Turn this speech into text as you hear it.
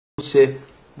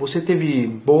Você teve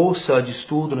bolsa de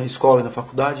estudo na escola e na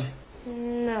faculdade?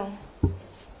 Não.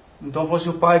 Então foi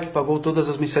seu pai que pagou todas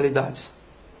as mensalidades?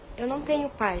 Eu não tenho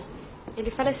pai. Ele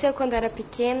faleceu quando eu era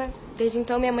pequena, desde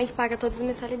então minha mãe que paga todas as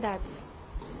mensalidades.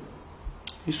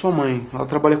 E sua mãe, ela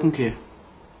trabalha com o quê?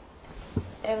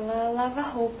 Ela lava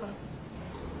roupa.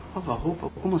 Lava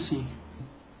roupa? Como assim?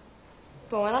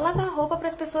 Bom, ela lava roupa para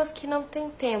as pessoas que não têm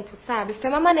tempo, sabe? Foi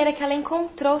uma maneira que ela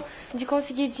encontrou de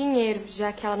conseguir dinheiro,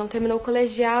 já que ela não terminou o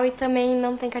colegial e também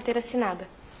não tem carteira assinada.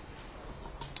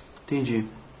 Entendi.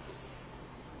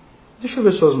 Deixa eu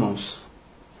ver suas mãos.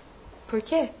 Por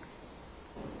quê?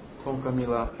 Bom,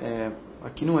 Camila,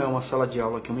 aqui não é uma sala de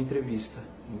aula, aqui é uma entrevista.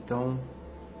 Então,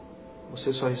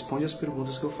 você só responde as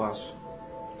perguntas que eu faço.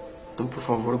 Então, por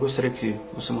favor, eu gostaria que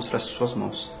você mostrasse suas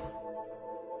mãos.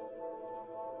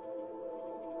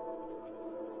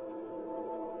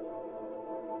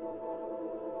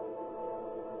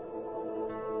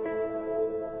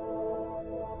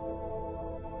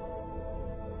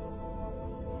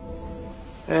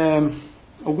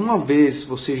 Alguma vez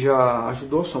você já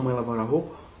ajudou sua mãe a lavar a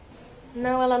roupa?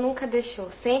 Não, ela nunca deixou.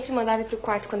 Sempre mandava ir pro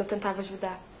quarto quando eu tentava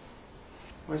ajudar.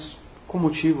 Mas qual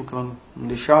motivo que ela não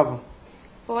deixava?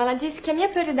 Bom, ela disse que a minha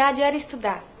prioridade era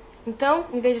estudar. Então,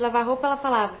 em vez de lavar roupa, ela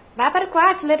falava, vai para o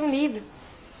quarto ler um livro.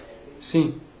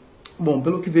 Sim. Bom,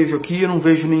 pelo que vejo aqui, eu não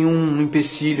vejo nenhum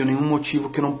empecilho, nenhum motivo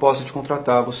que eu não possa te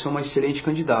contratar. Você é uma excelente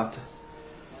candidata.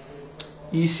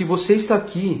 E se você está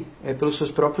aqui, é pelos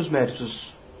seus próprios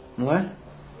méritos, não é?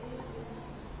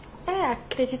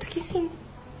 Acredito que sim.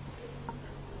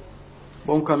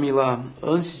 Bom, Camila,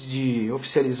 antes de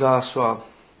oficializar a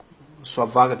sua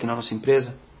vaga aqui na nossa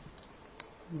empresa,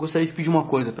 gostaria de pedir uma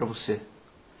coisa para você.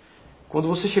 Quando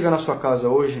você chegar na sua casa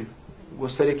hoje,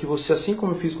 gostaria que você, assim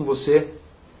como eu fiz com você,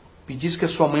 pedisse que a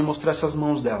sua mãe mostrasse as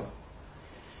mãos dela.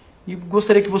 E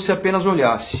gostaria que você apenas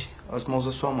olhasse as mãos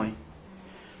da sua mãe.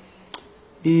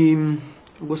 E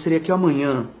eu gostaria que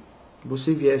amanhã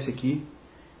você viesse aqui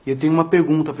e eu tenho uma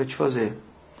pergunta para te fazer.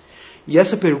 E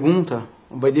essa pergunta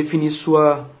vai definir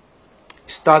sua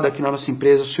estada aqui na nossa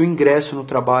empresa, seu ingresso no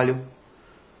trabalho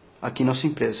aqui na nossa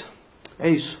empresa. É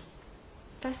isso.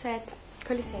 Tá certo.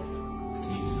 Com licença.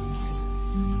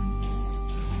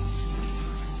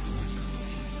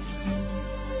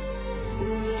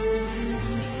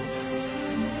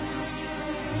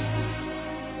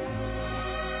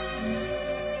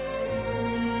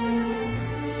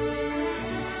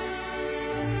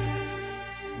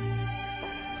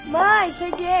 Mãe,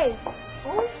 cheguei!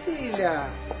 Oi, filha.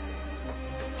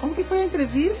 Como que foi a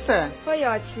entrevista? Foi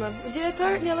ótima. O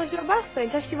diretor me elogiou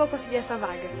bastante. Acho que vou conseguir essa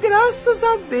vaga. Graças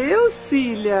a Deus,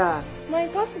 filha. Mãe,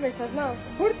 posso ver suas mãos?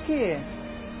 Por quê?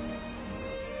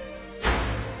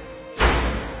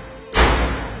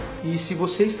 E se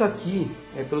você está aqui,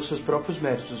 é pelos seus próprios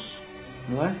méritos,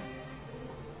 não é?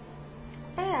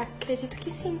 Acredito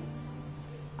que sim.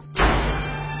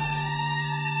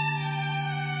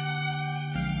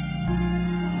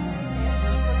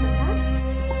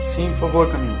 Sim, por favor,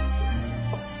 Camila.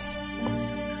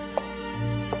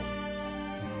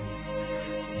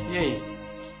 E aí?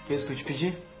 Fez o que eu te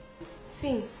pedi?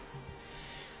 Sim.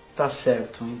 Tá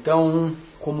certo. Então,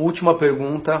 como última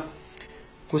pergunta,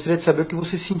 gostaria de saber o que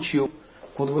você sentiu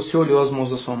quando você olhou as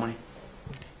mãos da sua mãe.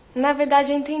 Na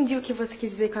verdade, eu entendi o que você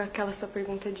quis dizer com aquela sua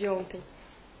pergunta de ontem.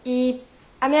 E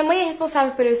a minha mãe é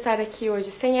responsável por eu estar aqui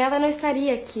hoje. Sem ela, eu não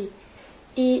estaria aqui.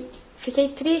 E fiquei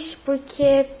triste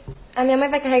porque a minha mãe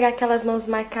vai carregar aquelas mãos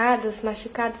marcadas,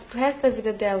 machucadas, pro resto da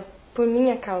vida dela, por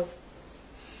minha causa.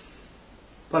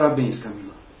 Parabéns,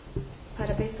 Camila.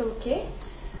 Parabéns pelo quê?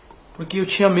 Porque eu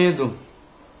tinha medo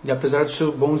de, apesar do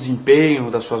seu bom desempenho,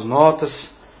 das suas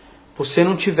notas, você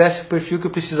não tivesse o perfil que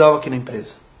eu precisava aqui na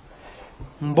empresa.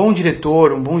 Um bom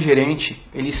diretor, um bom gerente,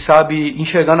 ele sabe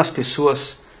enxergar nas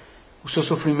pessoas o seu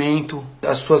sofrimento,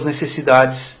 as suas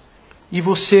necessidades. E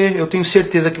você, eu tenho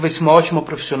certeza que vai ser uma ótima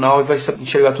profissional e vai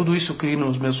enxergar tudo isso que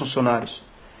nos meus funcionários.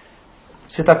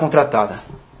 Você está contratada.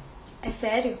 É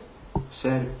sério?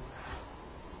 Sério.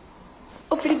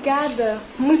 Obrigada.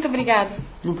 Muito obrigada.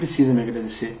 Não precisa me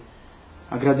agradecer.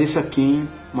 Agradeça a quem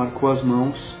marcou as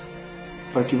mãos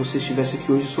para que você estivesse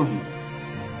aqui hoje sorrindo.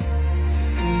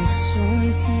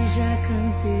 Canções que já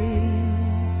cantei,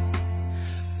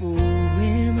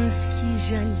 poemas que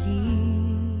já li,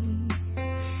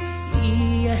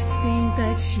 e as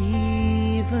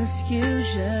tentativas que eu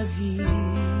já vi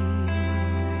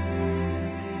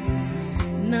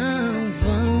não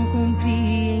vão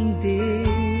compreender,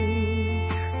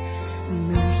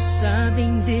 não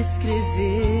sabem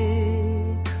descrever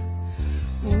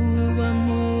o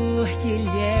amor que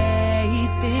ele é e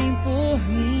tem por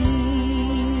mim.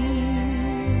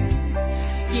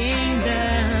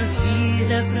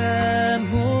 pra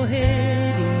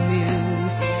morrer em meu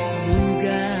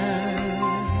lugar.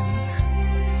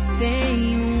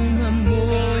 Tem um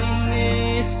amor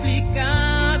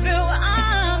inexplicável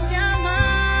a me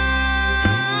amar.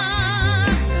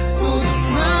 Todo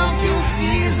mal que eu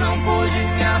fiz não pôde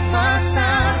me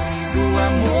afastar do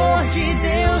amor de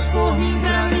Deus por mim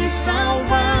pra me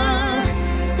salvar.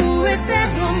 O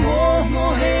eterno amor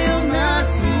morreu na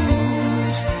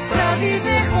cruz pra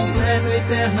viver completo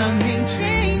eternamente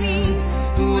em mim.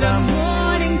 Por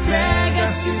amor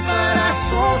entrega-se para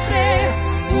sofrer,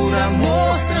 por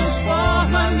amor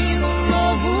transforma-me num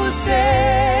novo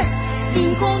ser.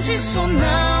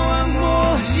 Incondicional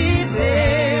amor de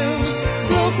Deus,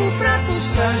 louco pra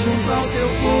pulsar junto ao teu